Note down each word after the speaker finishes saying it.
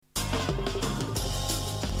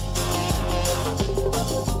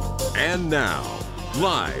And now,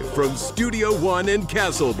 live from Studio One in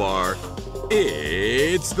Castlebar,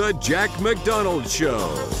 it's the Jack McDonald Show.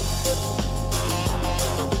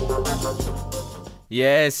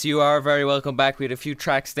 Yes, you are very welcome back. We had a few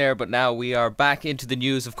tracks there, but now we are back into the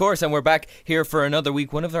news, of course, and we're back here for another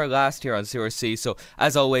week, one of our last here on CRC. So,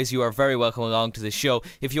 as always, you are very welcome along to the show.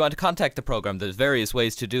 If you want to contact the programme, there's various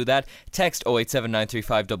ways to do that. Text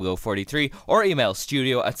 087-935-0043 or email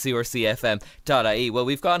studio@crcfm.ie. Well,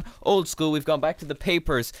 we've gone old school. We've gone back to the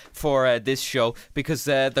papers for this show because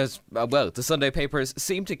the Sunday papers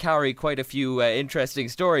seem to carry quite a few interesting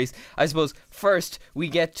stories. I suppose first we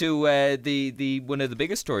get to the one of the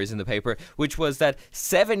biggest stories in the paper, which was that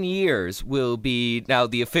 7 years will be now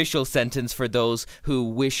the official sentence for those who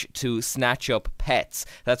wish to snatch up pets.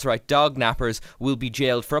 That's right, dog nappers will be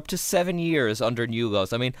jailed for up to 7 years under new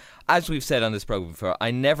laws. I mean, as we've said on this program before,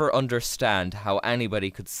 I never understand how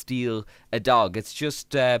anybody could steal a dog. It's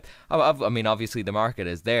just, I mean, obviously the market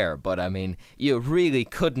is there, but I mean, you really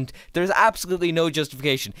couldn't. There's absolutely no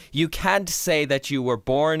justification. You can't say that you were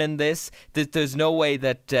born in this. There's no way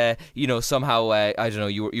that, somehow, I don't know,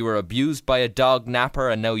 you were abused by a dog napper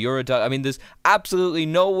and now you're a dog. I mean, there's absolutely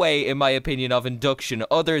no way, in my opinion, of induction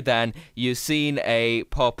other than you seen a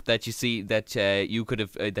pup that you see that you could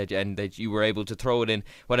have, that you were able to throw it in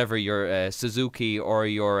whatever your Suzuki or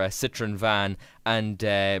your Citroen van and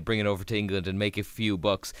bring it over to England and make a few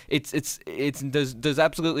bucks. There's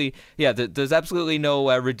absolutely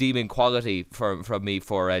no redeeming quality from me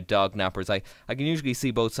for dog nappers. I can usually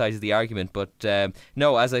see both sides of the argument, but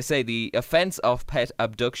no, as I say, the offence of pet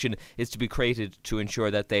abduction is to be created to ensure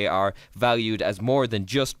that they are valued as more than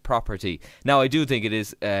just property. Now, I do think it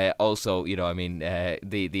is also,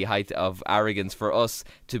 the height of arrogance for us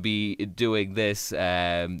to be doing this.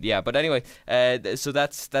 But anyway, so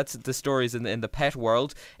that's the stories in the pet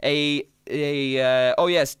world. Daniel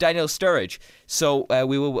Sturridge. So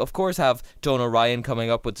we will, of course, have Donal Ryan coming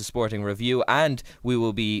up with the Sporting Review, and we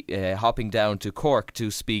will be hopping down to Cork to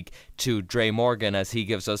speak to Dre Morgan as he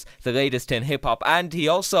gives us the latest in hip-hop. And he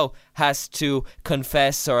also has to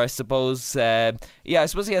confess, or I suppose he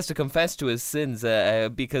has to confess to his sins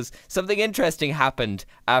because something interesting happened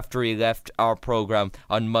after he left our programme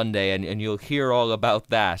on Monday, and you'll hear all about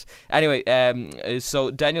that. Anyway,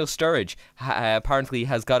 so Daniel Sturridge apparently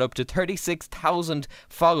has got up to 36,000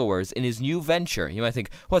 followers in his new venture. You might think,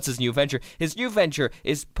 what's his new venture? His new venture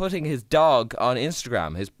is putting his dog on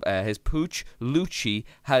Instagram. His pooch, Lucci,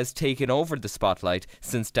 has taken over the spotlight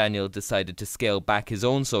since Daniel decided to scale back his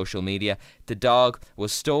own social media. The dog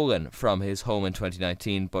was stolen from his home in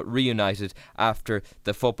 2019, but reunited after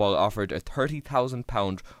the football offered a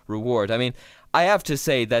 £30,000 reward. I mean, I have to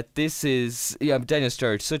say that this is Daniel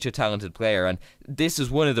Sturridge, such a talented player, and this is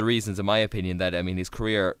one of the reasons, in my opinion, that his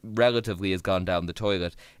career relatively has gone down the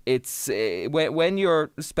toilet. It's when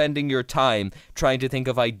you're spending your time trying to think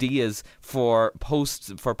of ideas for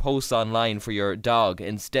posts online for your dog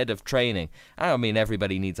instead of training. I don't mean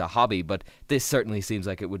everybody needs a hobby, but this certainly seems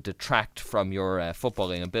like it would detract from your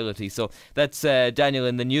footballing ability. So that's Daniel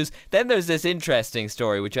in the news. Then there's this interesting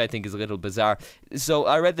story, which I think is a little bizarre. So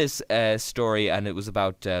I read this story, and it was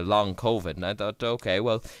about long COVID, and I thought, okay,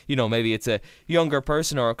 well, maybe it's a younger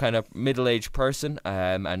person or a kind of middle-aged person,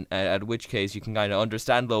 and at which case you can kind of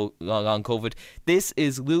understand long COVID. This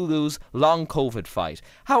is Lulu's long COVID fight.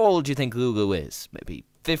 How old do you think Lulu is? Maybe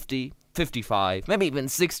 50, 55, maybe even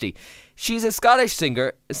 60. She's a Scottish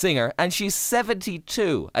singer, and she's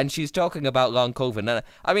 72, and she's talking about long COVID. And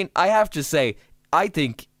I mean, I have to say, I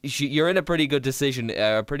think you're in a pretty good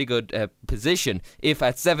position if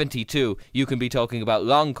at 72 you can be talking about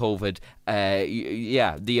long COVID.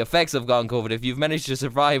 The effects of long COVID. If you've managed to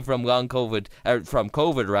survive from long COVID, from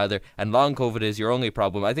COVID rather, and long COVID is your only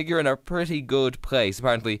problem, I think you're in a pretty good place.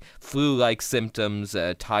 Apparently, flu-like symptoms,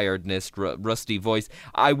 tiredness, rusty voice.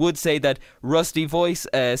 I would say that rusty voice,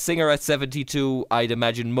 singer at 72, I'd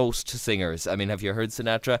imagine most singers. I mean, have you heard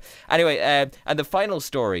Sinatra? Anyway, and the final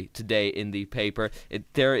story today in the paper,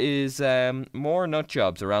 there is more nut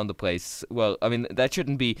jobs around the place. Well, I mean, that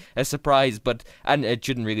shouldn't be a surprise, and it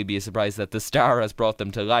shouldn't really be a surprise that the Star has brought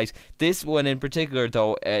them to light. This one in particular,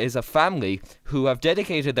 though, is a family who have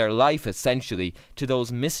dedicated their life essentially to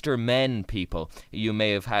those Mr. Men people. You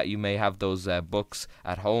may have those books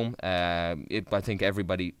at home. I think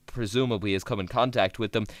everybody presumably has come in contact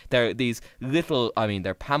with them. They're these little,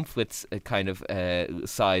 they're pamphlets kind of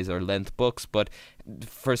size or length books, but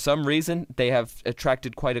for some reason they have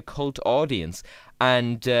attracted quite a cult audience.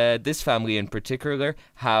 And this family in particular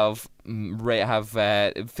have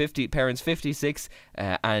 50 parents, 56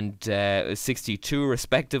 and 62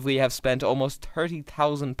 respectively, have spent almost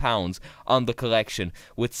 £30,000 on the collection,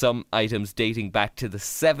 with some items dating back to the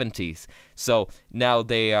 70s. So now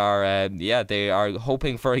they are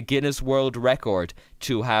hoping for a Guinness World Record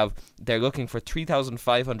to have. They're looking for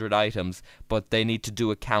 3,500 items, but they need to do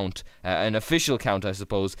a count, an official count, I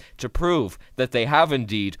suppose, to prove that they have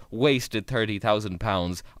indeed wasted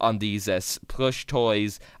 £30,000 on these plush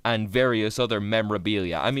toys and various other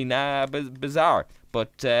memorabilia. Bizarre.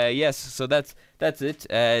 But yes, so that's it.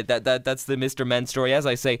 That's the Mr. Men story. As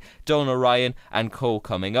I say, Donal Ryan and co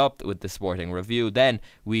coming up with the Sporting Review. Then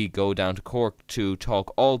we go down to Cork to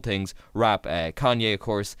talk all things rap. Kanye, of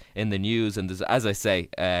course, in the news, and there's, as I say,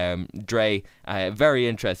 Dre. Very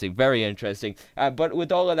interesting, very interesting. But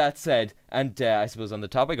with all of that said, and I suppose on the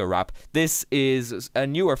topic of rap, this is a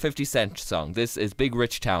newer 50 Cent song. This is Big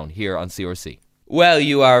Rich Town here on CRC. Well,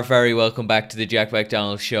 you are very welcome back to the Jack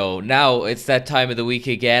McDonald Show. Now, it's that time of the week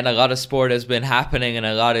again. A lot of sport has been happening and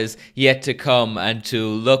a lot is yet to come, and to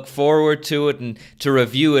look forward to it and to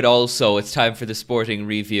review it also, it's time for the Sporting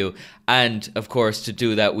Review. And, of course, to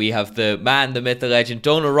do that, we have the man, the myth, the legend,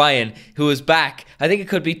 Donal Ryan, who is back. I think it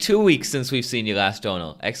could be 2 weeks since we've seen you last,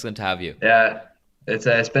 Donal. Excellent to have you. Yeah.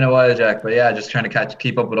 It's been a while, Jack, but yeah, just trying to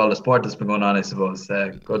keep up with all the sport that's been going on, I suppose.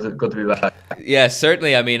 Good to be back. Yeah,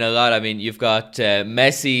 certainly. A lot. You've got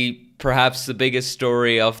Messi, perhaps the biggest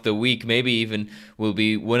story of the week, maybe even will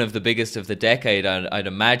be one of the biggest of the decade, I'd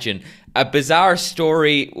imagine. A bizarre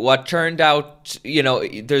story, what turned out,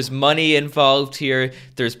 there's money involved here,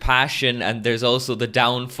 there's passion, and there's also the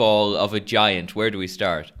downfall of a giant. Where do we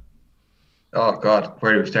start? Oh, God,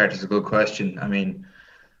 where do we start is a good question.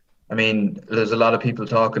 There's a lot of people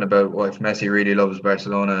talking about if Messi really loves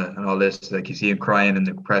Barcelona and all this. Like, you see him crying in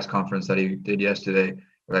the press conference that he did yesterday.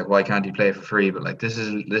 Like, why can't he play for free? But like,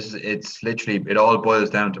 it's literally, it all boils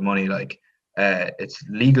down to money. Like, it's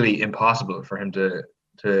legally impossible for him to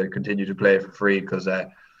continue to play for free, because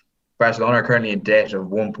Barcelona are currently in debt of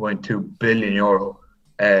 €1.2 billion,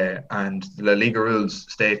 and the La Liga rules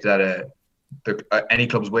state that any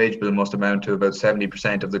club's wage bill must amount to about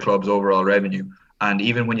 70% of the club's overall revenue. And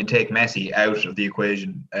even when you take Messi out of the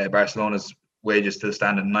equation, Barcelona's wages still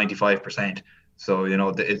stand at 95%. So,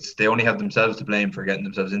 they only have themselves to blame for getting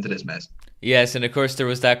themselves into this mess. Yes, and of course there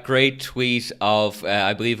was that great tweet of,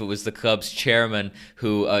 I believe it was the club's chairman,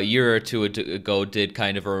 who a year or two ago did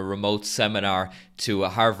kind of a remote seminar to a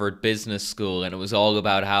Harvard Business School, and it was all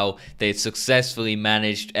about how they successfully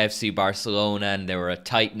managed FC Barcelona and they were a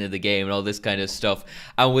titan of the game and all this kind of stuff.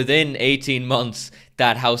 And within 18 months,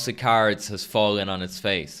 that house of cards has fallen on its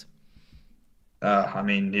face. He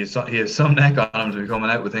has some neck on him to be coming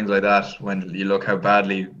out with things like that when you look how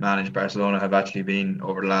badly managed Barcelona have actually been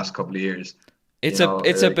over the last couple of years. It's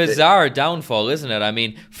a bizarre downfall, isn't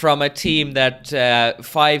it? From a team that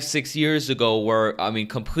 5-6 years ago were,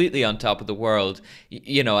 completely on top of the world,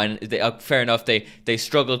 and they, fair enough, they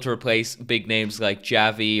struggled to replace big names like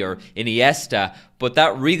Xavi or Iniesta, but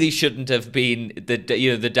that really shouldn't have been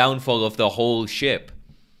the downfall of the whole ship.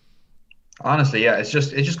 Honestly, yeah, it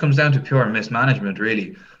just comes down to pure mismanagement,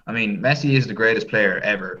 really. Messi is the greatest player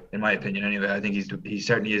ever, in my opinion. Anyway, I think he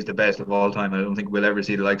certainly is the best of all time. I don't think we'll ever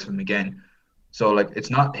see the likes of him again. So, it's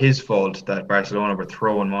not his fault that Barcelona were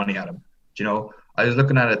throwing money at him. I was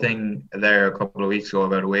looking at a thing there a couple of weeks ago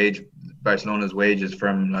about Barcelona's wages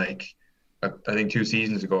from I think 2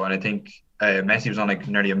 seasons ago, and I think Messi was on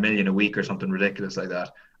nearly $1 million a week or something ridiculous like that.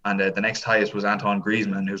 And the next highest was Antoine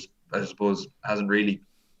Griezmann, who's, I suppose, hasn't really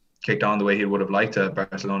kicked on the way he would have liked to at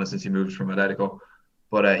Barcelona since he moved from Atletico.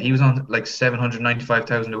 But he was on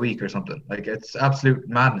 $795,000 a week or something. It's absolute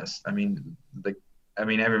madness.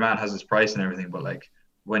 Every man has his price and everything, but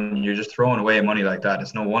when you're just throwing away money like that,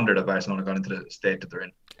 it's no wonder that Barcelona got into the state that they're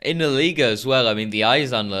in. In La Liga as well, the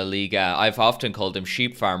eyes on La Liga, I've often called them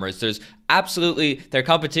sheep farmers. There's absolutely, their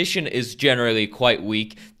competition is generally quite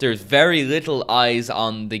weak. There's very little eyes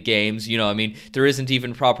on the games. There isn't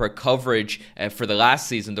even proper coverage. For the last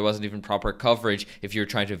season, there wasn't even proper coverage if you're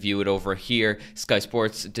trying to view it over here. Sky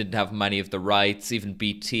Sports didn't have many of the rights, even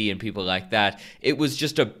BT and people like that. It was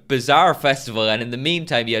just a bizarre festival, and in the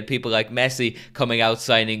meantime, you had people like Messi coming out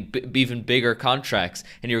signing even bigger contracts,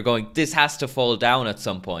 and you're going, this has to fall down at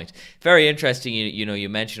some point. Very interesting, you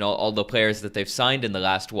mentioned all the players that they've signed in the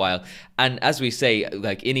last while. And as we say,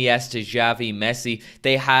 like Iniesta, Xavi, Messi,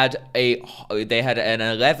 they had an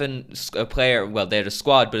 11 player. Well, they had a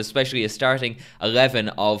squad, but especially a starting 11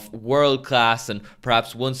 of world class and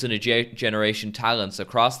perhaps once in a generation talents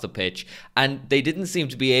across the pitch, and they didn't seem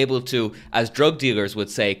to be able to, as drug dealers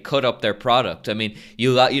would say, cut up their product. I mean,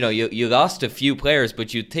 you lost a few players,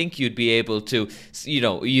 but you'd think you'd be able to,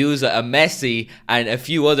 use a Messi and a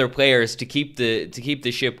few other players to keep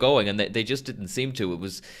the ship going, and they just didn't seem to. It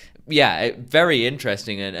was very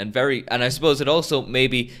interesting and I suppose it also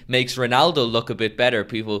maybe makes Ronaldo look a bit better.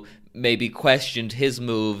 People maybe questioned his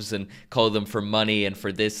moves and called them for money and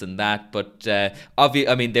for this and that, but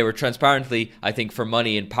they were transparently, I think, for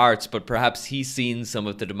money in parts, but perhaps he's seen some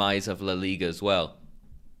of the demise of La Liga as well.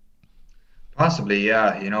 Possibly,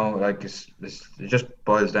 yeah. It just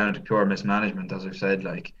boils down to pure mismanagement, as I've said.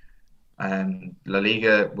 La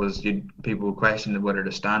Liga people questioned whether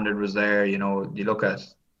the standard was there. You look at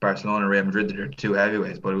Barcelona and Real Madrid, they're two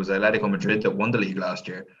heavyweights, but it was Atletico Madrid that won the league last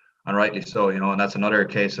year, and rightly so. And that's another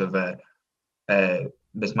case of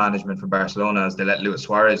mismanagement for Barcelona, as they let Luis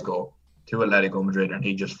Suarez go to Atletico Madrid, and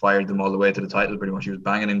he just fired them all the way to the title. Pretty much, he was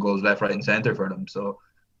banging in goals left, right, and centre for them. So,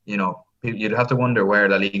 you'd have to wonder where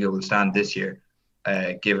La Liga will stand this year,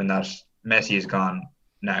 given that Messi is gone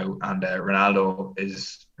now and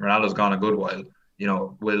Ronaldo's gone a good while.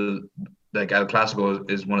 El Clasico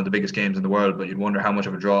is one of the biggest games in the world, but you'd wonder how much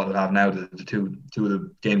of a draw it'll have now that the two of the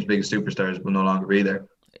game's biggest superstars will no longer be there.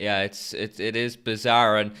 Yeah, it is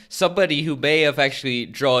bizarre, and somebody who may have actually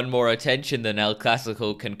drawn more attention than El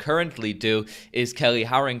Clasico can currently do is Kelly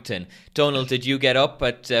Harrington. Donald, did you get up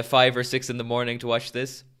at 5 or 6 in the morning to watch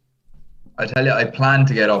this? I tell you, I planned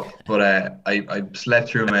to get up, but I slept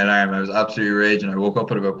through my alarm. I was absolutely raging. I woke up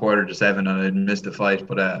at about 6:45 and I missed the fight,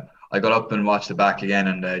 but I got up and watched it back again,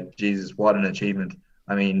 and Jesus, what an achievement!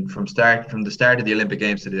 I mean, from the start of the Olympic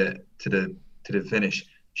Games to the finish,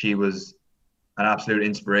 she was an absolute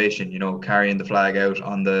inspiration. Carrying the flag out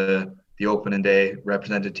on the opening day,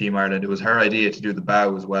 represented Team Ireland. It was her idea to do the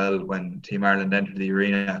bow as well when Team Ireland entered the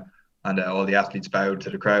arena, and all the athletes bowed to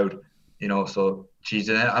the crowd. So she's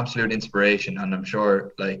an absolute inspiration, and I'm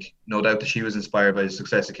sure, no doubt that she was inspired by the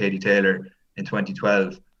success of Katie Taylor in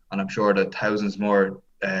 2012, and I'm sure that thousands more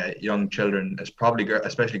young children,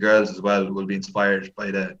 especially girls as well, will be inspired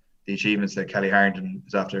by the achievements that Kelly Harrington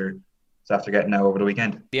is after getting now over the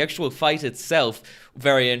weekend. The actual fight itself,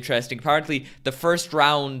 very interesting. Apparently, the first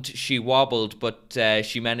round she wobbled, but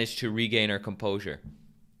she managed to regain her composure.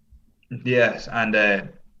 Yes,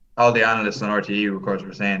 and all the analysts on RTE, of course,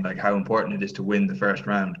 were saying how important it is to win the first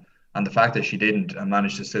round, and the fact that she didn't and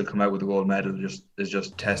managed to still come out with a gold medal is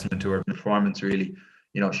just testament to her performance, really.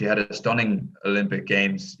 She had a stunning Olympic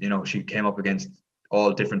Games. She came up against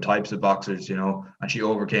all different types of boxers, and she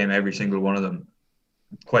overcame every single one of them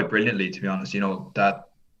quite brilliantly, to be honest. That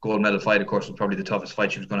gold medal fight, of course, was probably the toughest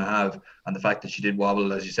fight she was going to have, and the fact that she did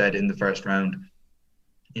wobble, as you said, in the first round,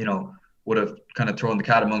 would have kind of thrown the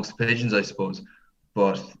cat amongst the pigeons, I suppose.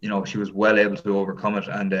 But she was well able to overcome it,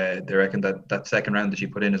 and they reckon that second round that she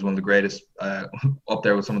put in is one of the greatest, up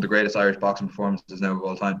there with some of the greatest Irish boxing performances now of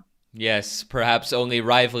all time. Yes, perhaps only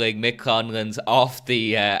rivaling Mick Conlan's off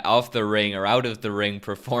the ring or out of the ring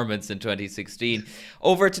performance in 2016.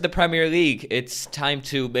 Over to the Premier League, it's time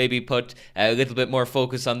to maybe put a little bit more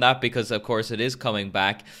focus on that, because of course it is coming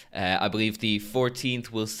back. I believe the 14th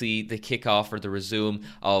will see the kickoff or the resume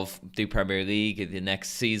of the Premier League in the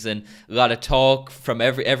next season. A lot of talk from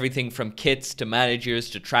everything from kits to managers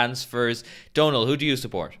to transfers. Donald, who do you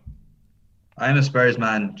support? I'm a Spurs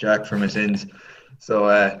man, Jack, for my sins.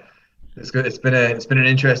 So it's good. It's been an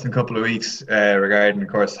interesting couple of weeks regarding, of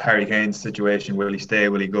course, Harry Kane's situation. Will he stay?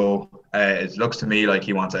 Will he go? It looks to me like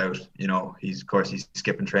he wants out. He's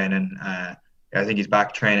skipping training. I think he's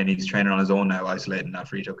back training. He's training on his own now, isolating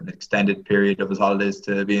after he took an extended period of his holidays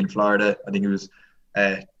to be in Florida. I think he was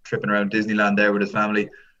tripping around Disneyland there with his family.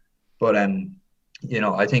 But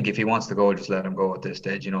I think if he wants to go, just let him go at this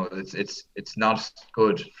stage. It's not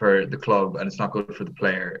good for the club, and it's not good for the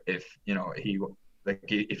player if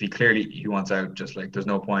if he wants out. Just there's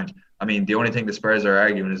no point. I mean, the only thing the Spurs are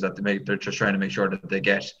arguing is that they're just trying to make sure that they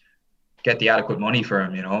get the adequate money for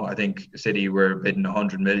him. I think City were bidding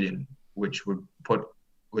 100 million, which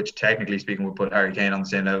technically speaking would put Harry Kane on the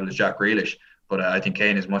same level as Jack Grealish. But I think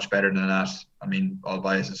Kane is much better than that. I mean, all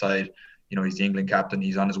bias aside, he's the England captain.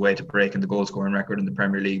 He's on his way to breaking the goal scoring record in the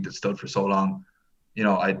Premier League that stood for so long.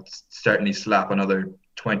 I'd certainly slap another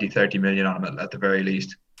 20-30 million on him at the very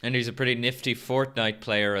least. And he's a pretty nifty Fortnite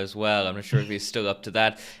player as well. I'm not sure if he's still up to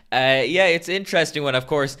that. It's interesting when, of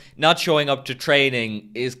course, not showing up to training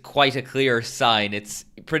is quite a clear sign. It's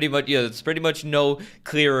pretty much, it's pretty much no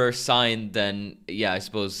clearer sign than, I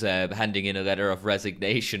suppose, handing in a letter of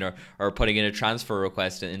resignation or putting in a transfer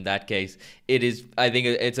request. In that case, I think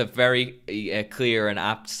it's a very clear and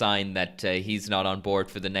apt sign that he's not on board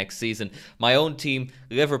for the next season. My own team,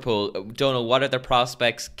 Liverpool, Donal, what are the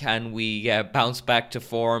prospects? Can we bounce back to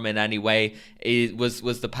form in any way?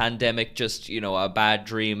 Was the pandemic just, a bad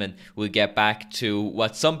dream, and we'll get back to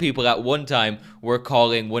what some people at one time were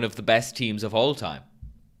calling one of the best teams of all time?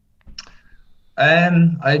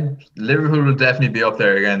 Liverpool will definitely be up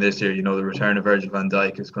there again this year. The return of Virgil van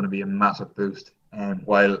Dijk is going to be a massive boost.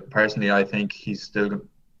 While personally, I think he's still going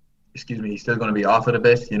to be off it a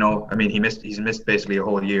bit. He's missed basically a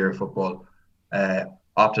whole year of football.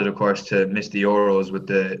 Opted, of course, to miss the Euros with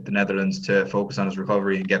the Netherlands to focus on his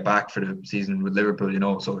recovery and get back for the season with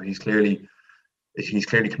Liverpool. So he's clearly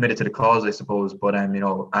committed to the cause, I suppose. But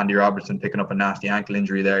Andy Robertson picking up a nasty ankle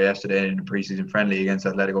injury there yesterday in a preseason friendly against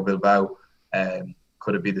Atletico Bilbao.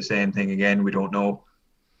 Could it be the same thing again? We don't know.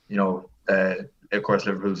 Of course,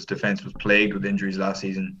 Liverpool's defence was plagued with injuries last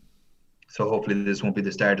season, so hopefully this won't be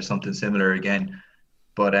the start of something similar again.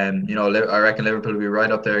 But I reckon Liverpool will be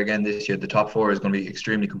right up there again this year. The top four is going to be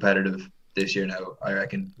extremely competitive this year now, I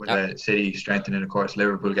reckon, with City strengthening, of course,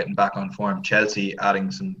 Liverpool getting back on form, Chelsea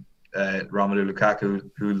adding some Romelu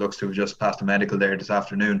Lukaku, who looks to have just passed a medical there this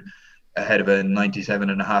afternoon, ahead of a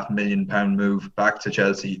 £97.5 million move back to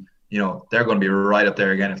Chelsea. They're going to be right up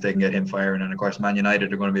there again if they can get him firing. And of course, Man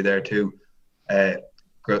United are going to be there too.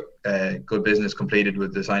 Good business completed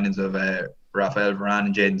with the signings of Rafael Varane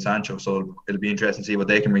and Jadon Sancho. So it'll be interesting to see what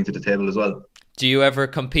they can bring to the table as well. Do you ever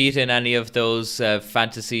compete in any of those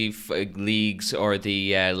fantasy leagues or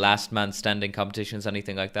the last man standing competitions,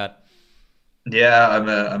 anything like that? Yeah,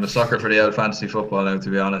 I'm a sucker for the old fantasy football now, to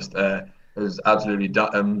be honest. It was absolutely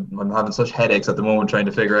I'm having such headaches at the moment trying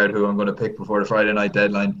to figure out who I'm going to pick before the Friday night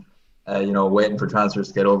deadline. Waiting for transfers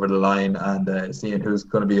to get over the line and seeing who's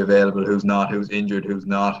going to be available, who's not, who's injured, who's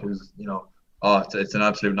not, it's an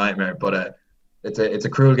absolute nightmare. But it's a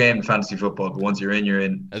cruel game, fantasy football. But once you're in, you're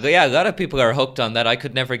in. Yeah, a lot of people are hooked on that. I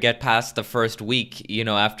could never get past the first week.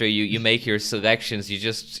 After you make your selections, I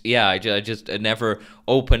just never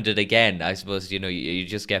opened it again. I suppose you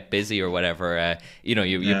just get busy or whatever.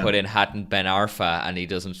 You put in Hatton Ben Arfa and he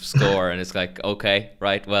doesn't score, and it's like, okay,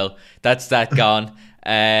 right, well, that's that gone. So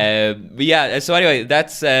anyway,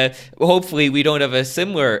 that's hopefully we don't have a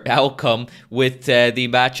similar outcome with the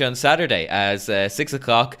match on Saturday, as 6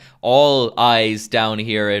 o'clock. All eyes down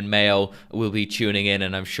here in Mayo will be tuning in,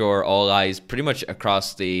 and I'm sure all eyes pretty much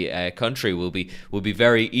across the country will be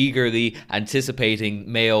very eagerly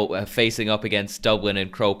anticipating Mayo facing up against Dublin in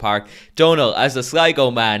Croke Park. Donal, as a Sligo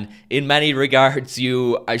man, in many regards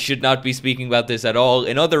I should not be speaking about this at all.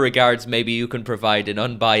 In other regards, maybe you can provide an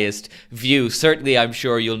unbiased view. Certainly, I'm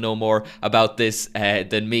sure you'll know more about this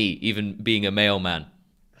than me, even being a Mayo man.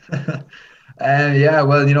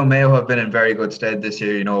 Mayo have been in very good stead this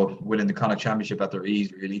year, winning the Connacht Championship at their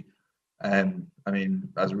ease, really. As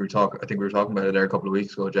we were talking about it there a couple of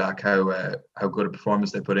weeks ago, Jack, how good a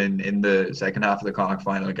performance they put in the second half of the Connacht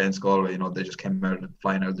final against Galway. They just came out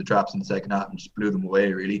flying out of the traps in the second half and just blew them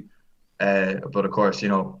away, really. But of course,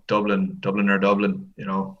 Dublin are Dublin.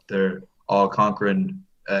 They're all conquering.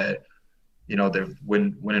 They're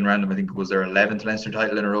winning random. I think it was their 11th Leinster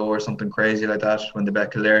title in a row or something crazy like that when they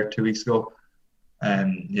beat Kildare 2 weeks ago.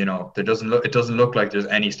 It doesn't look like there's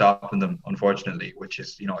any stopping them, unfortunately, which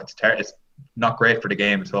is, it's not great for the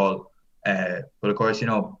game at all. But of course,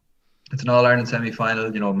 it's an All-Ireland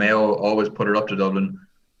semi-final. Mayo always put it up to Dublin,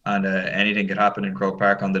 and anything could happen in Croke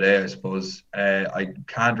Park on the day, I suppose. I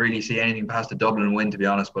can't really see anything past a Dublin win, to be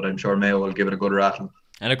honest, but I'm sure Mayo will give it a good rattle.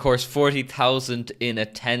 And of course, 40,000 in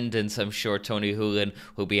attendance. I'm sure Tony Hoolan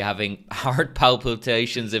will be having heart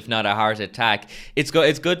palpitations, if not a heart attack. It's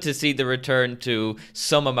good to see the return to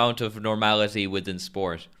some amount of normality within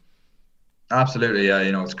sport. Absolutely, yeah.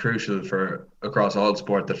 It's crucial for across all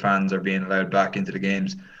sport that fans are being allowed back into the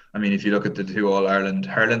games. If you look at the two All-Ireland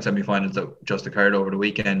hurling semi-finals that just occurred over the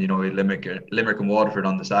weekend, Limerick and Waterford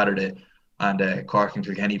on the Saturday, and Cork and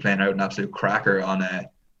Kilkenny playing out an absolute cracker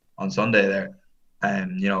on Sunday there.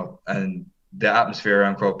 And the atmosphere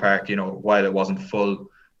around Croke Park, while it wasn't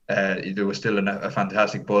full, there was still a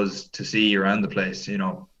fantastic buzz to see around the place.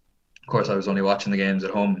 Of course, I was only watching the games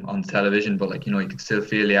at home on the television, but you could still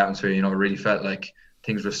feel the atmosphere. It really felt like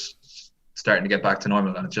things were starting to get back to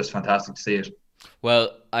normal, and it's just fantastic to see it.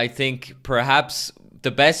 Well, I think perhaps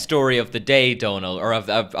the best story of the day, Donal, or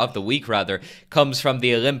of the week rather, comes from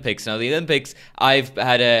the Olympics. Now, the Olympics, I've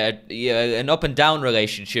had an up and down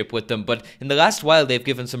relationship with them, but in the last while they've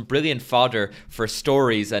given some brilliant fodder for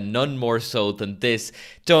stories, and none more so than this.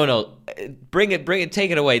 Donal, bring it,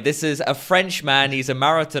 take it away. This is a French man. He's a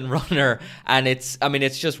marathon runner, and it's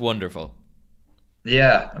just wonderful.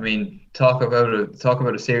 Yeah, I mean, talk about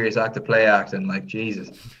a serious act of play acting, like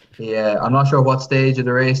Jesus. Yeah, I'm not sure what stage of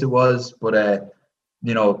the race it was, but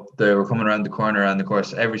they were coming around the corner, and of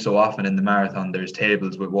course, every so often in the marathon, there's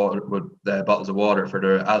tables with water, with bottles of water for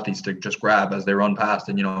the athletes to just grab as they run past,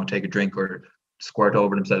 and take a drink or squirt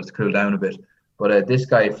over themselves to cool down a bit. But this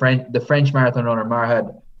guy, the French marathon runner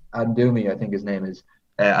Marhad Andoumi, I think his name is.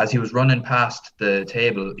 As he was running past the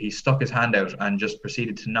table, he stuck his hand out and just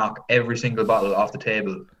proceeded to knock every single bottle off the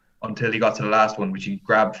table until he got to the last one, which he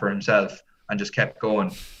grabbed for himself and just kept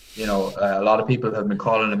going. A lot of people have been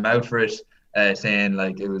calling him out for it, saying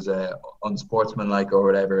like it was unsportsmanlike or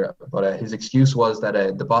whatever. But his excuse was that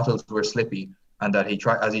the bottles were slippy, and that he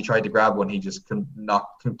tried to grab one, he just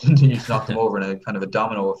continued to knock them over in a kind of a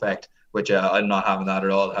domino effect. Which I'm not having that at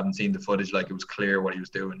all. I haven't seen the footage. Like, it was clear what he was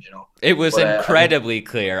doing, It was incredibly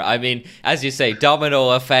clear. I mean, as you say, domino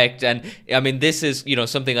effect. And I mean, this is,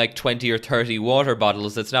 something like 20 or 30 water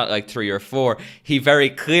bottles. It's not like 3 or 4. He very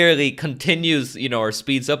clearly continues, or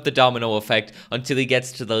speeds up the domino effect until he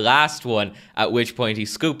gets to the last one, at which point he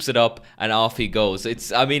scoops it up and off he goes.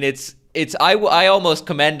 I almost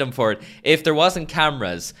commend him for it. If there wasn't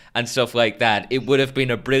cameras and stuff like that, it would have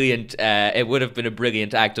been a brilliant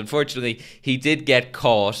act. Unfortunately, he did get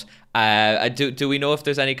caught. Do we know if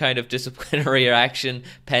there's any kind of disciplinary action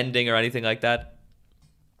pending or anything like that?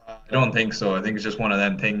 I don't think so. I think it's just one of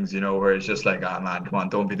them things, where it's just like, man, come on,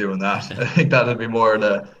 don't be doing that. I think that'll be more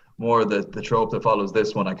the trope that follows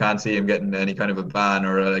this one. I can't see him getting any kind of a ban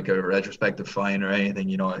or like a retrospective fine or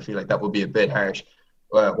anything. I feel like that would be a bit harsh.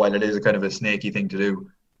 While it is a kind of a snaky thing to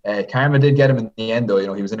do. Karma did get him in the end,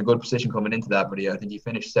 though. He was in a good position coming into that, but I think he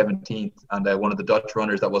finished 17th, and one of the Dutch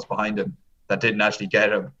runners that was behind him that didn't actually get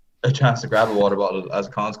a chance to grab a water bottle as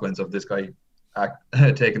a consequence of this guy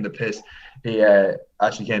taking the piss, he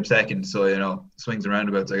actually came second. So, swings and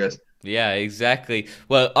roundabouts, I guess. Yeah, exactly.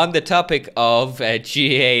 Well, on the topic of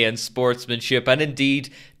GAA and sportsmanship, and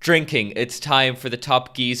indeed drinking, it's time for the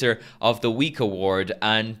Top Geezer of the Week award,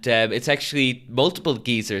 and it's actually multiple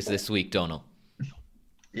geezers this week, Donal.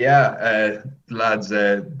 Yeah, lads,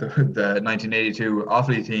 the 1982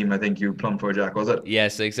 Offaly team, I think you plumbed for, Jack, was it?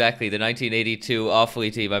 Yes, exactly, the 1982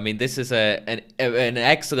 Offaly team. I mean, this is an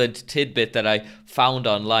excellent tidbit that I found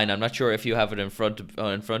online. I'm not sure if you have it in front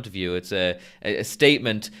of you. It's a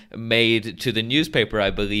statement made to the newspaper, I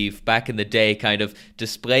believe, back in the day, kind of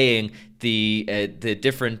displaying the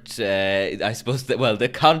different, I suppose, the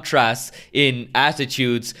contrasts in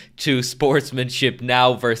attitudes to sportsmanship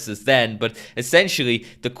now versus then. But essentially,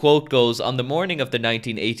 the quote goes, on the morning of the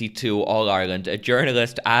 1982 All-Ireland, a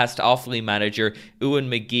journalist asked Offaly manager Ewan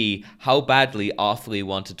McGee how badly Offaly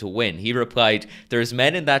wanted to win. He replied, "There's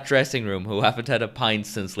men in that dressing room who haven't had a pint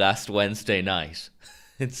since last Wednesday night."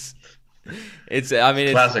 It's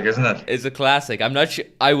classic, isn't it? It's a classic. I'm not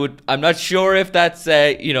sure if that's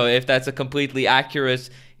if that's a completely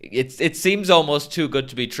accurate. It seems almost too good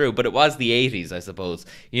to be true, but it was the 80s, I suppose.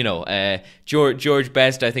 George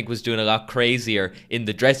Best, I think, was doing a lot crazier in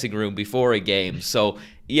the dressing room before a game. So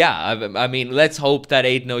yeah, I mean, let's hope that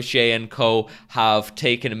Aidan O'Shea and co have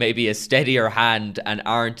taken maybe a steadier hand and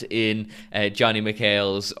aren't in Johnny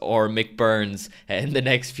McHale's or Mick Burns in the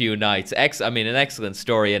next few nights. An excellent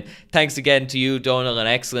story. And thanks again to you, Donal, an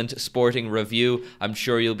excellent sporting review. I'm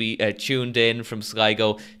sure you'll be tuned in from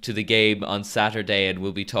Sligo to the game on Saturday, and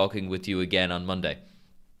we'll be talking with you again on Monday.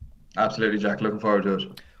 Absolutely, Jack. Looking forward to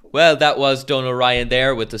it. Well, that was Donal Ryan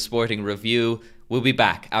there with the sporting review. We'll be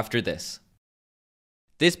back after this.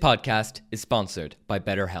 This podcast is sponsored by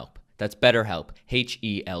BetterHelp. That's BetterHelp,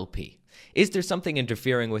 H-E-L-P. Is there something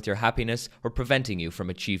interfering with your happiness or preventing you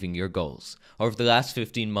from achieving your goals? Over the last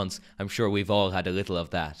 15 months, I'm sure we've all had a little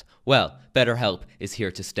of that. Well, BetterHelp is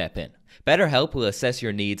here to step in. BetterHelp will assess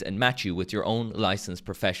your needs and match you with your own licensed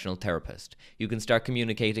professional therapist. You can start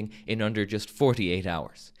communicating in under just 48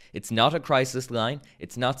 hours. It's not a crisis line,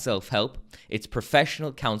 it's not self-help, it's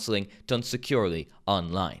professional counselling done securely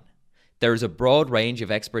online. There is a broad range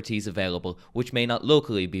of expertise available which may not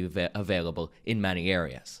locally be available in many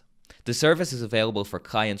areas. The service is available for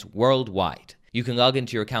clients worldwide. You can log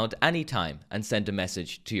into your account anytime and send a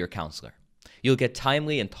message to your counsellor. You'll get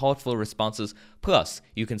timely and thoughtful responses, plus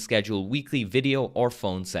you can schedule weekly video or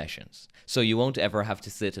phone sessions, so you won't ever have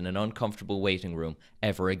to sit in an uncomfortable waiting room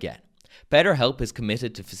ever again. BetterHelp is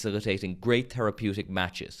committed to facilitating great therapeutic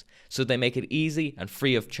matches, so they make it easy and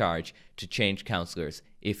free of charge to change counsellors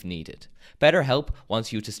if needed. BetterHelp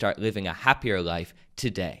wants you to start living a happier life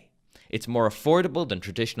today. It's more affordable than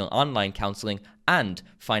traditional online counselling, and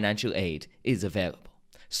financial aid is available.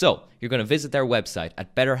 So, you're going to visit their website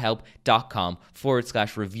at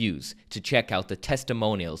betterhelp.com/reviews to check out the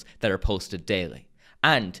testimonials that are posted daily.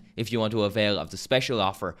 And if you want to avail of the special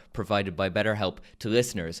offer provided by BetterHelp to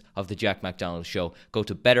listeners of the Jack McDonald Show, go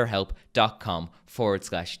to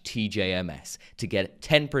betterhelp.com/TJMS to get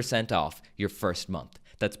 10% off your first month.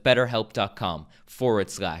 That's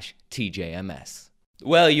betterhelp.com/TJMS.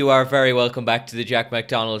 Well, you are very welcome back to the Jack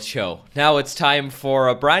McDonald Show. Now it's time for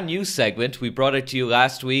a brand new segment. We brought it to you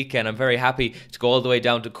last week, and I'm very happy to go all the way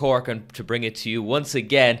down to Cork and to bring it to you once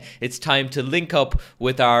again. It's time to link up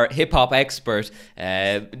with our hip-hop expert.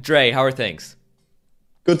 Dre, how are things?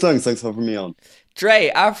 Good, thanks. Thanks for having me on. Dre,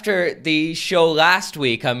 after the show last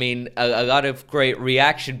week, I mean, a lot of great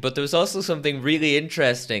reaction, but there was also something really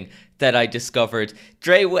interesting that I discovered.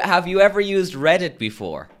 Dre, have you ever used Reddit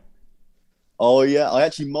before? Oh yeah, I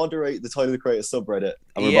actually moderate the Tyler the Creator subreddit,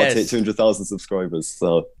 and we're about to hit 200,000 subscribers.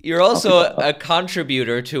 So you're also a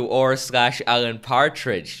contributor to r/Alan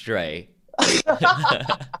Partridge, Dre. I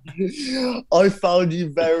found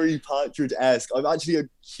you very Partridge-esque. I'm actually a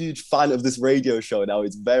huge fan of this radio show now.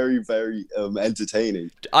 It's very, very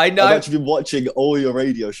entertaining. I know. I've actually been watching all your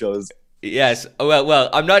radio shows. Yes.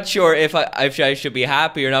 Well, I'm not sure if I should be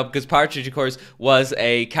happy or not, because Partridge, of course, was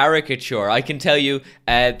a caricature. I can tell you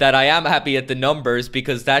that I am happy at the numbers,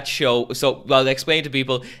 because that show... So, I'll explain to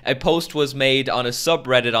people. A post was made on a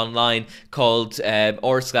subreddit online called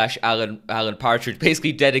r/Alan Partridge,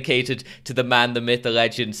 basically dedicated to the man, the myth, the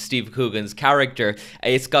legend, Steve Coogan's character.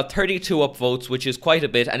 It's got 32 upvotes, which is quite a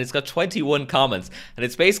bit, and it's got 21 comments. And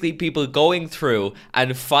it's basically people going through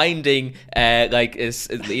and finding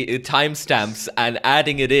timestamps and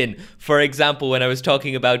adding it in. For example, when I was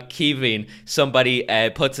talking about Kevin, somebody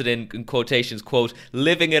puts it in quotations, quote,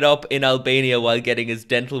 living it up in Albania while getting his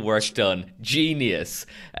dental work done. Genius.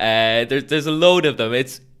 There's a load of them.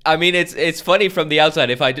 It's funny from the outside.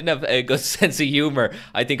 If I didn't have a good sense of humor,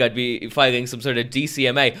 I think I'd be filing some sort of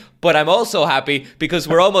DCMA. But I'm also happy because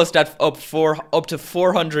we're almost at up to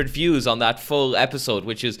 400 views on that full episode,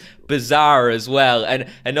 which is bizarre as well. And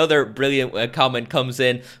another brilliant comment comes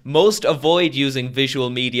in. Most avoid using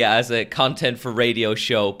visual media as a content for radio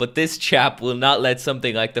show, but this chap will not let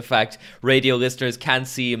something like the fact radio listeners can't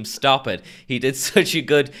see him stop it. He did such a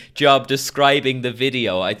good job describing the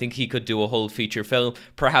video. I think he could do a whole feature film.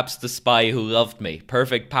 Perhaps The Spy Who Loved Me.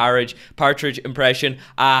 Perfect Partridge impression.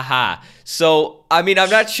 Aha. So, I mean, I'm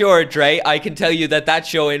not sure, Dre. I can tell you that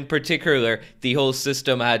show in particular, the whole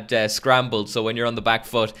system had scrambled. So when you're on the back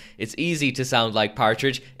foot, it's easy to sound like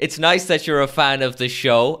Partridge. It's nice that you're a fan of the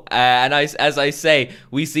show. And as I say,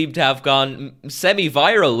 we seem to have gone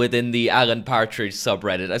semi-viral within the Alan Partridge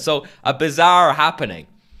subreddit. So a bizarre happening.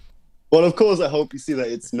 Well, of course, I hope you see that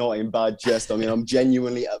it's not in bad jest. I mean, I'm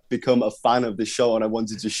genuinely become a fan of the show, and I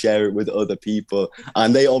wanted to share it with other people,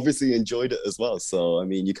 and they obviously enjoyed it as well. So, I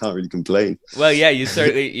mean, you can't really complain. Well, yeah, you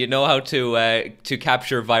certainly know how to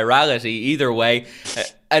capture virality. Either way.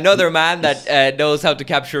 Another man that knows how to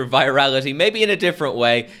capture virality, maybe in a different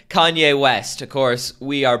way, Kanye West. Of course,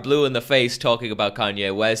 we are blue in the face talking about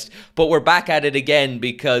Kanye West, but we're back at it again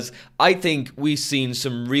because I think we've seen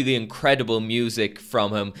some really incredible music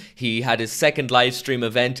from him. He had his second live stream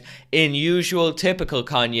event in usual, typical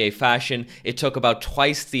Kanye fashion. It took about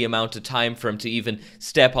twice the amount of time for him to even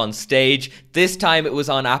step on stage. This time it was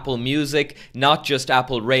on Apple Music, not just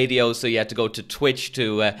Apple Radio, so you had to go to Twitch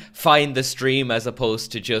to find the stream as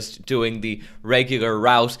opposed to just doing the regular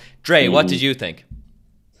route. Dre, what did you think?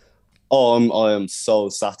 I am so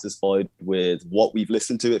satisfied with what we've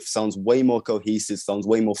listened to. It sounds way more cohesive, sounds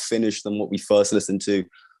way more finished than what we first listened to.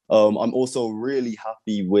 I'm also really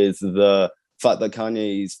happy with the fact that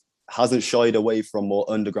Kanye hasn't shied away from more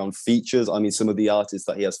underground features. I mean, some of the artists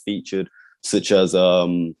that he has featured, such as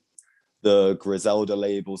the Griselda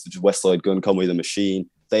label, such as Westside Gun, Come With the Machine,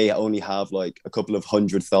 they only have like a couple of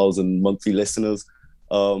 100,000 monthly listeners.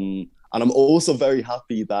 And I'm also very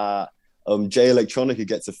happy that Jay Electronica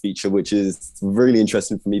gets a feature, which is really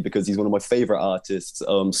interesting for me because he's one of my favorite artists,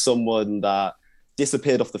 someone that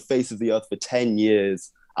disappeared off the face of the earth for 10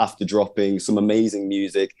 years after dropping some amazing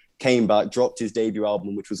music, came back, dropped his debut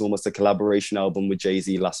album, which was almost a collaboration album with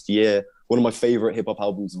Jay-Z last year. One of my favorite hip hop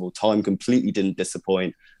albums of all time, completely didn't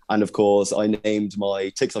disappoint. And of course, I named my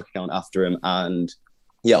TikTok account after him. And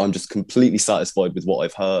yeah, I'm just completely satisfied with what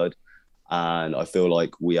I've heard. And I feel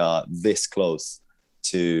like we are this close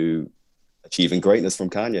to achieving greatness from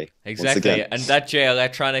Kanye. Exactly, and that J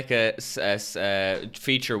Electronica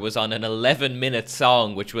feature was on an 11-minute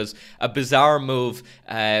song, which was a bizarre move.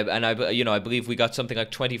 And I believe we got something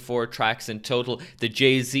like 24 tracks in total. The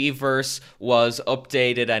Jay-Z verse was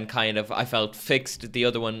updated and kind of, I felt, fixed. The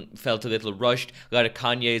other one felt a little rushed. A lot of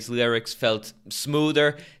Kanye's lyrics felt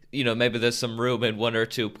smoother. Maybe there's some room in one or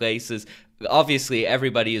two places. Obviously,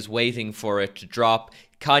 everybody is waiting for it to drop.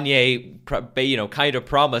 Kanye, kind of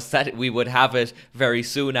promised that we would have it very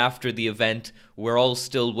soon after the event. We're all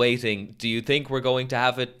still waiting. Do you think we're going to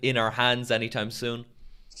have it in our hands anytime soon?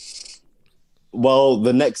 Well,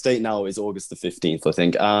 the next date now is August the 15th, I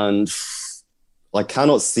think. And I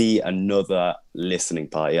cannot see another listening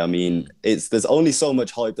party. I mean, there's only so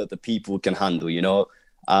much hype that the people can handle,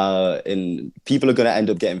 and people are going to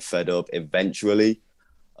end up getting fed up eventually.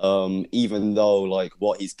 Even though like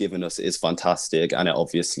what he's given us is fantastic and it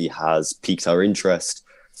obviously has piqued our interest,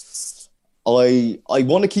 I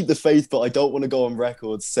want to keep the faith, but I don't want to go on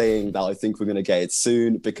record saying that I think we're going to get it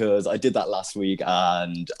soon, because I did that last week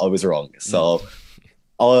and I was wrong. So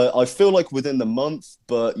I feel like within the month,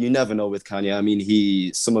 but you never know with Kanye. I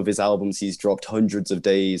mean, some of his albums he's dropped hundreds of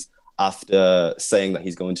days after saying that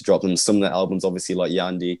he's going to drop them. Some of the albums, obviously like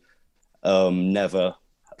Yandy, never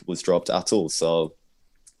was dropped at all. So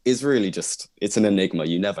it's really it's an enigma.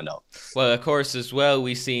 You never know. Well, of course, as well,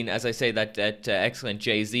 we've seen, as I say, that excellent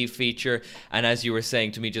Jay-Z feature. And as you were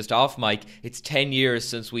saying to me just off mic, it's 10 years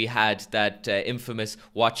since we had that infamous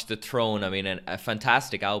Watch the Throne. I mean, a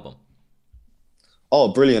fantastic album.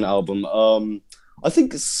 Oh, brilliant album. I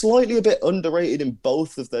think slightly a bit underrated in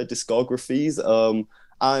both of their discographies.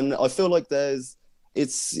 And I feel like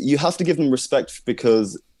you have to give them respect,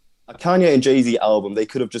 because a Kanye and Jay-Z album, they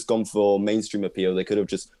could have just gone for mainstream appeal. They could have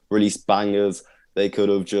just released bangers. They could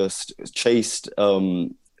have just chased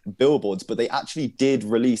billboards, but they actually did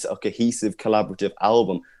release a cohesive, collaborative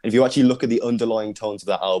album. And if you actually look at the underlying tones of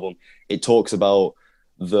that album, it talks about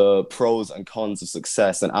the pros and cons of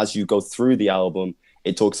success. And as you go through the album,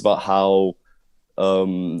 it talks about how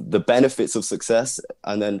the benefits of success,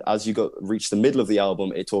 and then as you reach the middle of the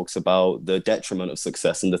album, it talks about the detriment of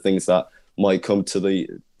success and the things that might come to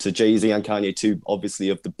Jay-Z and Kanye, two obviously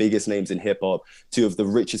of the biggest names in hip-hop, two of the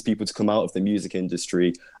richest people to come out of the music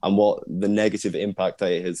industry, and what the negative impact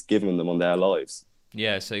that it has given them on their lives.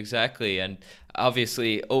 Yes, exactly. And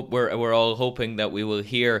obviously, we're all hoping that we will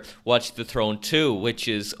hear Watch the Throne 2, which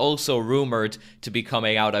is also rumored to be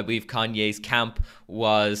coming out. I believe Kanye's camp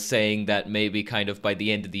was saying that maybe kind of by the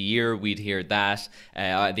end of the year we'd hear that.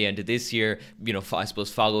 At the end of this year, I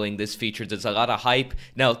suppose following this feature, there's a lot of hype.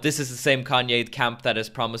 Now, this is the same Kanye camp that has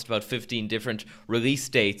promised about 15 different release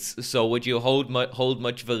dates. So would you hold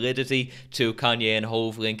much validity to Kanye and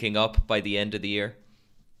Hove linking up by the end of the year?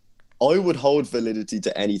 I would hold validity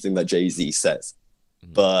to anything that Jay-Z says,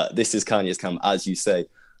 but this is Kanye's camp, as you say.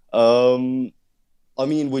 I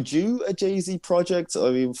mean, would you a Jay-Z project? I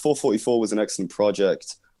mean, 444 was an excellent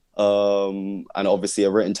project, and obviously a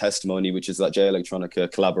written testimony, which is that J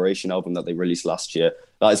Electronica collaboration album that they released last year.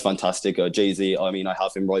 That is fantastic. Jay-Z, I mean, I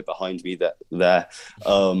have him right behind me there.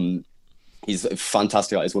 He's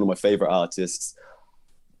fantastic. He's one of my favorite artists.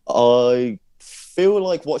 I feel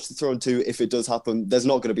like Watch the Throne 2, if it does happen, there's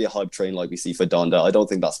not going to be a hype train like we see for Donda. I don't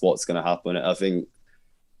think that's what's going to happen. I think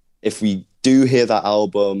if we do hear that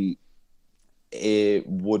album, it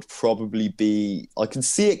would probably be... I can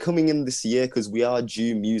see it coming in this year because we are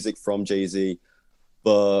due music from Jay-Z,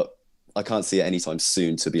 but I can't see it anytime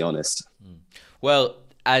soon, to be honest. Well,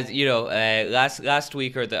 as you know, last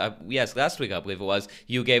week last week I believe it was,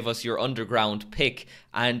 you gave us your underground pick,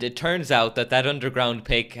 and it turns out that underground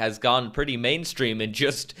pick has gone pretty mainstream in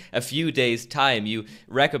just a few days' time. You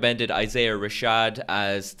recommended Isaiah Rashad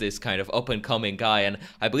as this kind of up and coming guy, and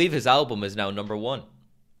I believe his album is now number 1.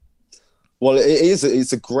 Well,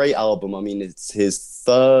 it's a great album. I mean, it's his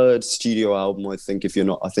third studio album, I think, if you're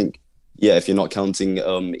not counting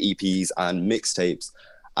EPs and mixtapes.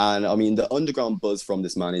 And I mean, the underground buzz from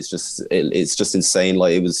this man is it's just insane.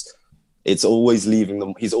 Like it's always leaving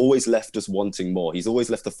them. He's always left us wanting more. He's always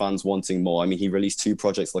left the fans wanting more. I mean, he released 2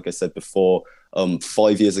 projects, like I said before.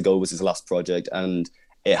 5 years ago was his last project, and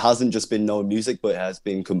it hasn't just been no music, but it has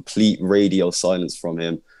been complete radio silence from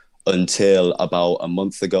him until about a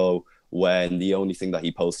month ago, when the only thing that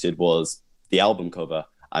he posted was the album cover.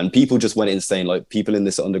 And people just went insane. Like, people in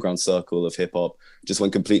this underground circle of hip hop just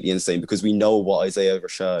went completely insane, because we know what Isaiah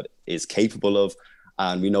Rashad is capable of,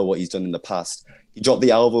 and we know what he's done in the past. He dropped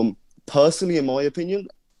the album. Personally, in my opinion,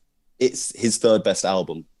 it's his third best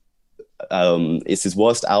album. It's his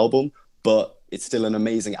worst album, but it's still an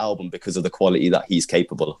amazing album because of the quality that he's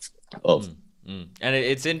capable of. And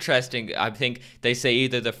it's interesting. I think they say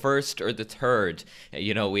either the first or the third.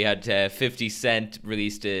 We had 50 Cent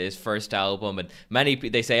released his first album, and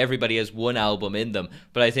they say everybody has one album in them.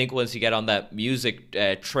 But I think once you get on that music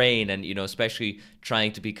train, and especially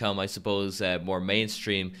trying to become, I suppose, more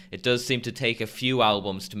mainstream, it does seem to take a few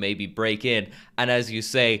albums to maybe break in. And as you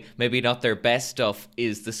say, maybe not their best stuff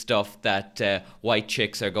is the stuff that white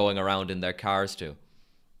chicks are going around in their cars to.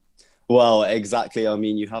 Well, exactly. I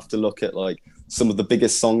mean, you have to look at like some of the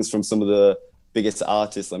biggest songs from some of the biggest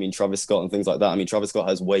artists. I mean, Travis Scott and things like that. I mean, Travis Scott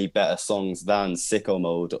has way better songs than Sicko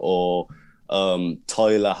Mode, or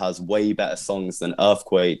Tyler has way better songs than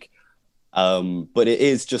Earthquake. But it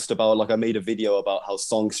is just about, like, I made a video about how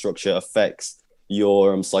song structure affects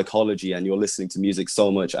your psychology and you're listening to music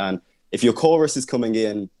so much. And if your chorus is coming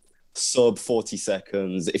in sub 40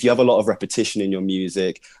 seconds, if you have a lot of repetition in your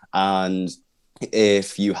music, and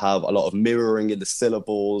if you have a lot of mirroring in the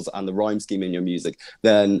syllables and the rhyme scheme in your music,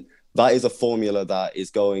 then that is a formula that is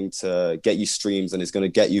going to get you streams and is going to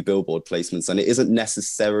get you Billboard placements. And it isn't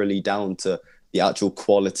necessarily down to the actual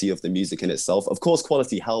quality of the music in itself. Of course,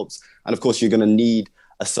 quality helps. And of course, you're going to need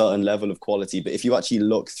a certain level of quality. But if you actually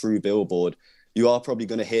look through Billboard, you are probably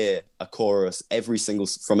going to hear a chorus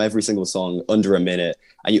from every single song under a minute.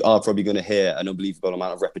 And you are probably going to hear an unbelievable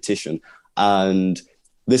amount of repetition. And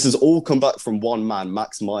this has all come back from one man,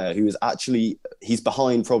 Max Meyer, who is actually, he's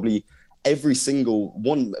behind probably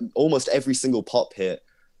almost every single pop hit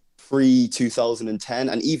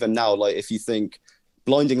pre-2010. And even now, like, if you think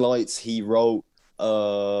Blinding Lights, he wrote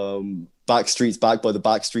Backstreet's Back by the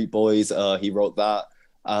Backstreet Boys. He wrote that.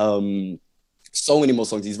 So many more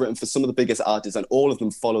songs. He's written for some of the biggest artists, and all of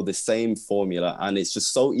them follow the same formula. And it's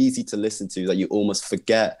just so easy to listen to that you almost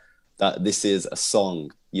forget that this is a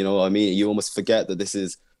song. You know what I mean? You almost forget that this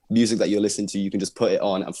is music that you're listening to. You can just put it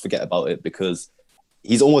on and forget about it because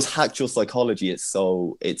he's almost hacked your psychology. It's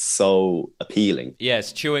so appealing.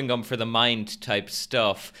 Yes, chewing gum for the mind type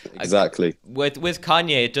stuff. Exactly. With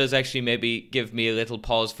Kanye, it does actually maybe give me a little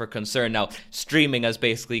pause for concern. Now, streaming has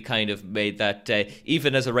basically kind of made that,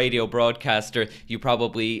 even as a radio broadcaster, you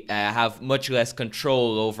probably have much less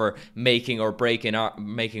control over making or breaking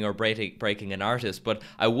an artist. But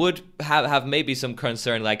I would have maybe some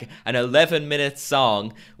concern, like an 11-minute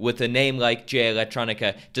song with a name like Jay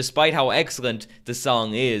Electronica, despite how excellent the song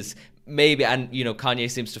is, maybe, and Kanye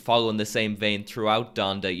seems to follow in the same vein throughout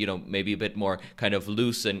Donda, maybe a bit more kind of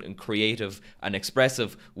loose and creative and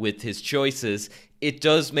expressive with his choices. It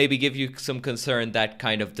does maybe give you some concern that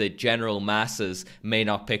kind of the general masses may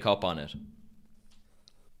not pick up on it.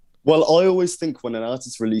 Well, I always think when an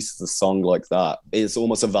artist releases a song like that, it's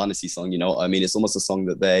almost a vanity song, I mean, it's almost a song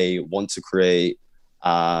that they want to create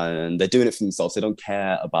and they're doing it for themselves. They don't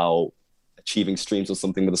care about achieving streams or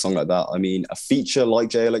something with a song like that. I mean, a feature like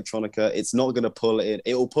Jay Electronica, it's not going to pull in,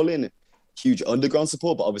 it will pull in huge underground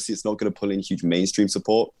support, but obviously it's not going to pull in huge mainstream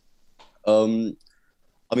support. I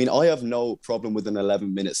mean, I have no problem with an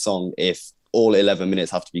 11-minute song if all 11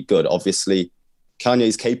 minutes have to be good. Obviously, Kanye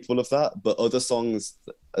is capable of that, but other songs,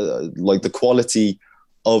 like the quality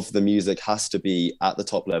of the music has to be at the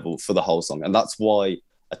top level for the whole song. And that's why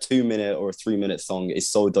a 2-minute or a 3-minute song is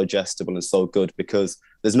so digestible and so good, because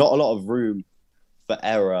there's not a lot of room for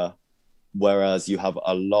error, whereas there's not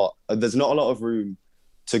a lot of room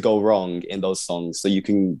to go wrong in those songs. So you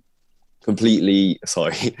can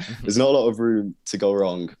there's not a lot of room to go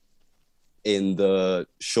wrong in the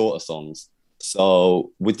shorter songs.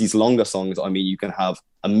 So with these longer songs, I mean, you can have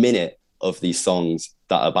a minute of these songs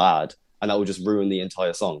that are bad and that will just ruin the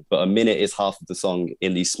entire song. But a minute is half of the song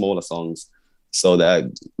in these smaller songs. So that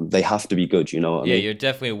they have to be good, you know what I mean? You're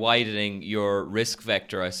definitely widening your risk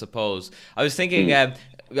vector, I suppose. I was thinking, I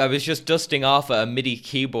was just dusting off a MIDI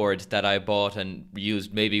keyboard that I bought and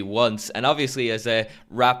used maybe once. And obviously, as a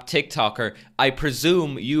rap TikToker, I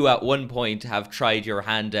presume you at one point have tried your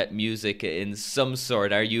hand at music in some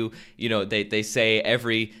sort. Are you, they say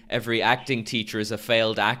every acting teacher is a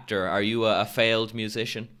failed actor. Are you a failed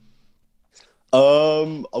musician?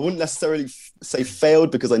 I wouldn't necessarily say failed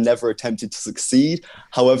because I never attempted to succeed.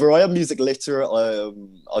 However, I am music literate.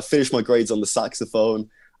 I finished my grades on the saxophone,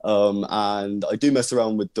 and I do mess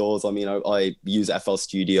around with DAWs. I mean, I use FL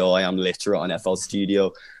Studio. I am literate on FL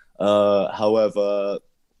Studio. However,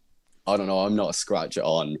 I don't know. I'm not a scratcher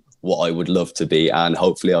on what I would love to be, and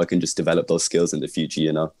hopefully I can just develop those skills in the future,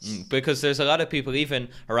 you know. Because there's a lot of people, even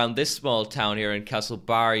around this small town here in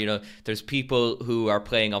Castlebar, you know, there's people who are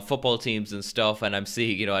playing on football teams and stuff, and I'm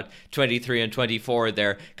seeing, you know, at 23 and 24,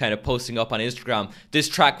 they're kind of posting up on Instagram, this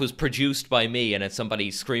track was produced by me, and it's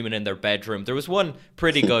somebody screaming in their bedroom. There was one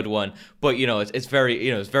pretty good one, but, you know, it's very,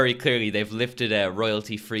 you know, it's very clearly they've lifted a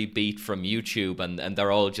royalty-free beat from YouTube, and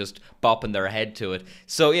they're all just bopping their head to it.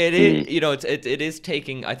 So it is, you know, it is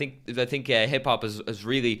taking, I think hip hop has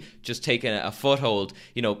really just taken a foothold.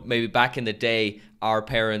 You know, maybe back in the day, our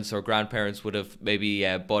parents or grandparents would have maybe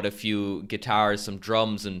bought a few guitars, some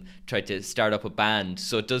drums, and tried to start up a band.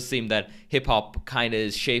 So it does seem that hip hop kind of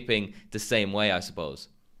is shaping the same way, I suppose.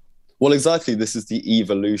 Well, exactly. This is the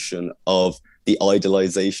evolution of the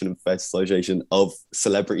idolization and fetishization of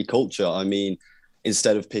celebrity culture. I mean,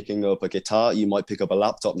 instead of picking up a guitar, you might pick up a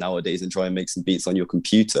laptop nowadays and try and make some beats on your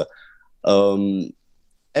computer.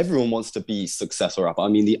 Everyone wants to be successful rapper. I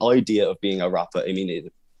mean, the idea of being a rapper, I mean,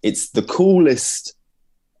 it's the coolest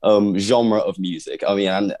genre of music. I mean,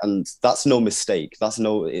 and that's no mistake.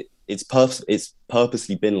 It's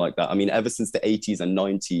purposely been like that. I mean, ever since the 80s and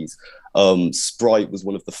 90s, Sprite was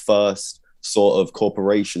one of the first sort of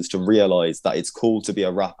corporations to realize that it's cool to be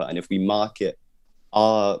a rapper. And if we market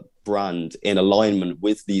our brand in alignment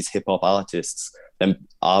with these hip hop artists, then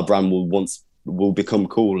our brand will become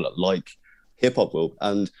cool like hip hop will.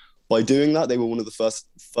 And by doing that, they were one of the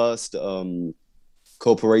first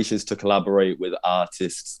corporations to collaborate with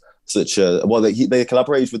artists such as, well, they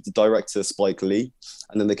collaborated with the director Spike Lee,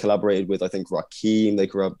 and then they collaborated with, I think, Rakim. They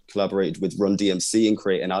collaborated with Run DMC in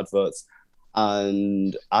creating adverts,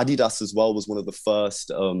 and Adidas as well was one of the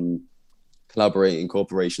first collaborating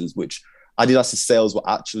corporations, which Adidas's sales were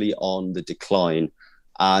actually on the decline,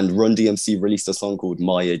 and Run DMC released a song called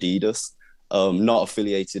My Adidas, not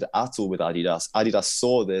affiliated at all with Adidas. Adidas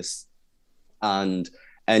saw this and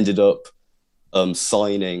ended up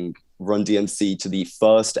signing Run DMC to the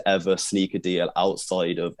first ever sneaker deal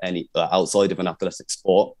outside of an athletic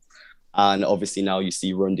sport. And obviously now you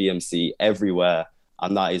see Run DMC everywhere,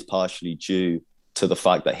 and that is partially due to the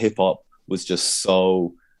fact that hip hop was just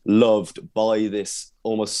so loved by this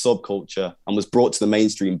almost subculture and was brought to the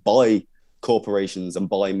mainstream by corporations and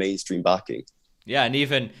by mainstream backing. Yeah, and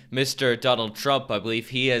even Mr. Donald Trump, I believe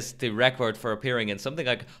he has the record for appearing in something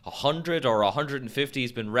like 100 or 150.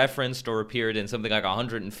 He's been referenced or appeared in something like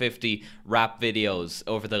 150 rap videos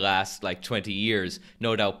over the last like 20 years,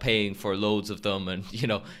 no doubt paying for loads of them and, you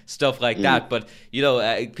know, stuff like that. But, you know,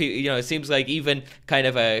 it seems like even kind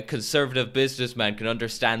of a conservative businessman can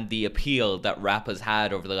understand the appeal that rap has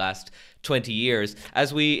had over the last 20 years.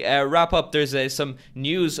 As we wrap up, there's some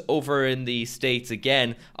news over in the States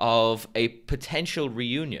again of a potential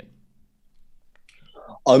reunion.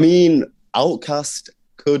 I mean, Outkast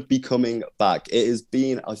could be coming back. It has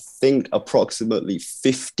been, I think, approximately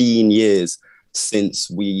 15 years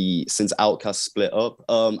since Outkast split up.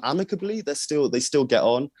 Amicably, they still get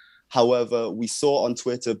on. However, we saw on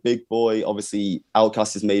Twitter, Big Boy, obviously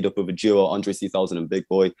Outkast is made up of a duo, Andre 3000 and Big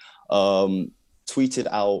Boy, tweeted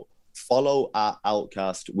out, follow at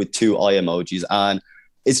Outkast with 2 eye emojis. And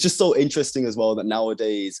it's just so interesting as well that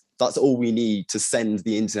nowadays that's all we need to send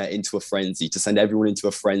the internet into a frenzy, to send everyone into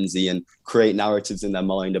a frenzy and create narratives in their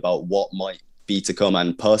mind about what might be to come.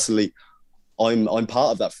 And personally, I'm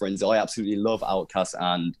part of that frenzy. I absolutely love Outkast,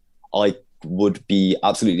 and I would be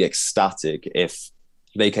absolutely ecstatic if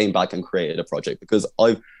they came back and created a project, because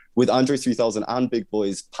with Andre 3000 and Big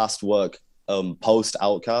Boy's past work post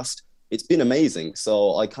Outkast, it's been amazing.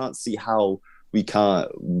 So I can't see how they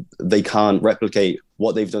can't replicate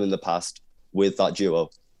what they've done in the past with that duo.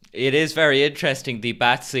 It is very interesting, the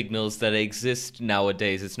bat signals that exist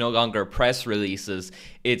nowadays. It's no longer press releases.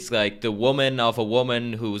 It's like the woman of a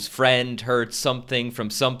woman whose friend heard something from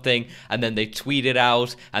something, and then they tweet it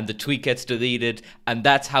out, and the tweet gets deleted, and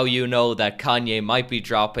that's how you know that Kanye might be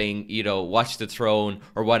dropping, you know, Watch the Throne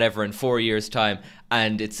or whatever in 4 years' time,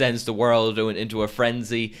 and it sends the world into a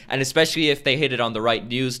frenzy. And especially if they hit it on the right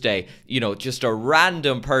news day, you know, just a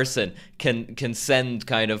random person can send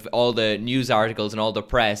kind of all the news articles and all the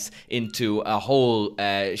press into a whole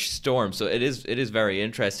storm. So it is very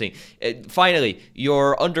interesting. Finally,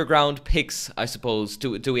 your underground picks, I suppose.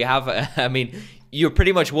 Do we have? I mean, you're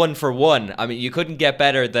pretty much 1 for 1. I mean, you couldn't get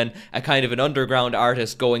better than a kind of an underground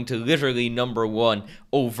artist going to literally number 1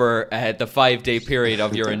 over the 5-day period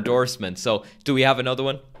of your endorsement. So, do we have another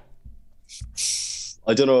one?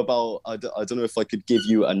 I don't know if I could give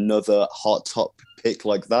you another hot top pick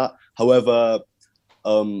like that. However,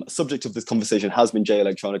 subject of this conversation has been Jay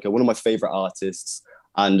Electronica, one of my favorite artists.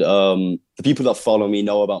 And the people that follow me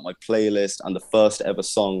know about my playlist, and the first ever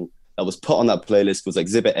song that was put on that playlist was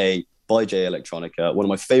Exhibit A by Jay Electronica, one of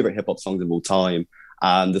my favorite hip hop songs of all time.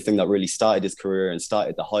 And the thing that really started his career and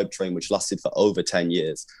started the hype train, which lasted for over 10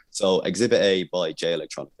 years. So Exhibit A by Jay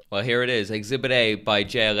Electronica. Well, here it is, Exhibit A by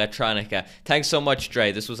Jay Electronica. Thanks so much,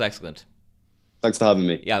 Dre. This was excellent. Thanks for having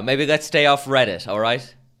me. Yeah, maybe let's stay off Reddit, all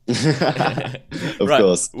right? Of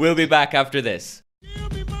course. We'll be back after this.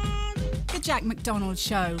 The Jack McDonald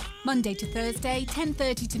Show, Monday to Thursday,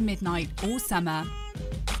 10:30 to midnight, all summer.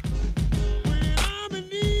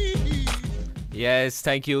 Yes,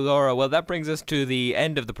 thank you, Laura. Well, that brings us to the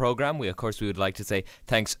end of the programme. We would like to say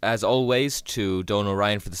thanks, as always, to Donal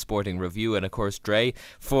Ryan for the sporting review, and, of course, Dre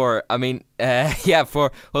for,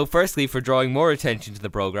 firstly, for drawing more attention to the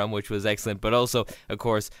programme, which was excellent, but also, of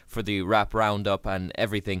course, for the rap roundup and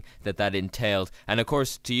everything that entailed. And, of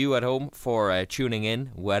course, to you at home for tuning in,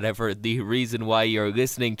 whatever the reason why you're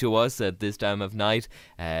listening to us at this time of night.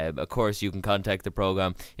 Of course, you can contact the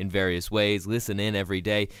programme in various ways. Listen in every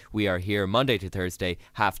day. We are here Monday to Thursday,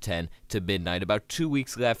 10:30 to midnight. About 2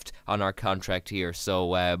 weeks left on our contract here,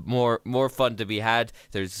 so more fun to be had.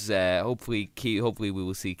 There's hopefully we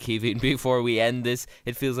will see Kevin before we end this.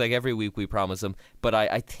 It feels like every week we promise him, but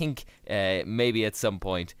I think maybe at some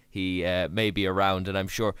point he may be around, and I'm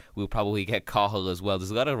sure we'll probably get Cahill as well.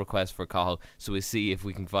 There's a lot of requests for Cahill, so we'll see if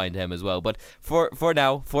we can find him as well. But for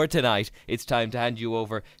now, for tonight, it's time to hand you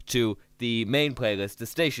over to the main playlist, the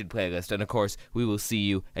station playlist, and of course we will see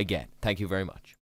you again. Thank you very much.